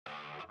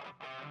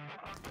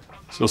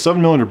So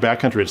 7mm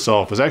Backcountry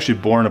itself was actually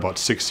born about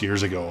 6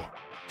 years ago,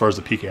 as far as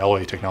the peak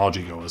alloy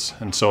technology goes.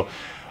 And so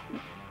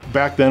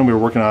back then we were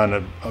working on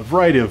a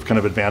variety of kind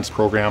of advanced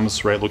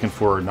programs, right, looking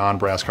for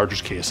non-brass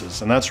cartridge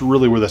cases. And that's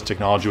really where this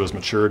technology was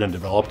matured and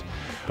developed.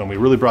 And we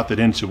really brought that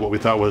into what we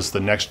thought was the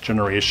next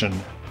generation,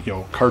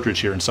 cartridge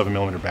here in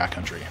 7mm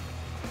Backcountry.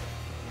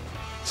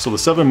 So the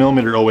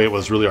 7mm 08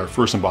 was really our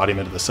first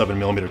embodiment of the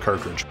 7mm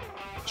cartridge.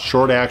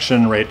 Short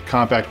action, right,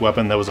 compact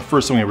weapon, that was the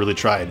first thing we really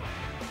tried.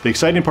 The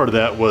exciting part of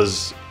that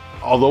was,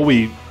 although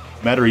we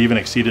met or even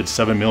exceeded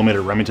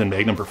 7mm Remington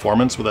Magnum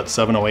performance with that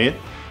 708,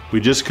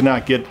 we just could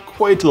not get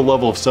quite to the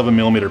level of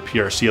 7mm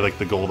PRC like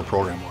the goal of the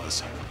program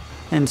was.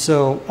 And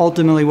so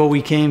ultimately what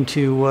we came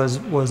to was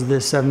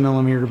this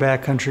 7mm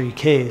Backcountry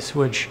case,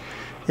 which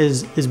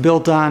is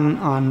built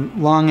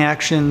on long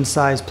action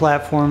size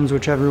platforms,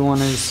 which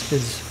everyone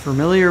is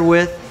familiar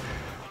with.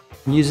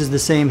 It uses the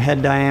same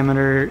head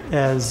diameter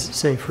as,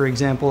 say, for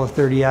example, a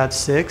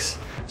 30-06.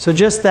 So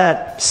just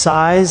that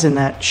size and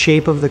that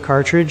shape of the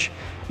cartridge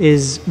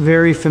is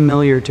very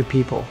familiar to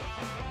people.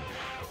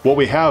 What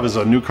we have is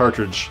a new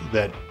cartridge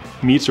that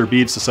meets or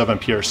beats the 7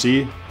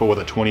 PRC, but with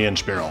a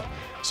 20-inch barrel.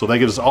 So that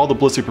gives us all the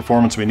ballistic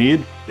performance we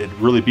need. It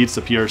really beats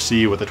the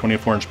PRC with a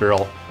 24-inch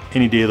barrel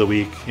any day of the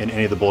week in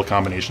any of the bullet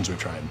combinations we've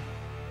tried.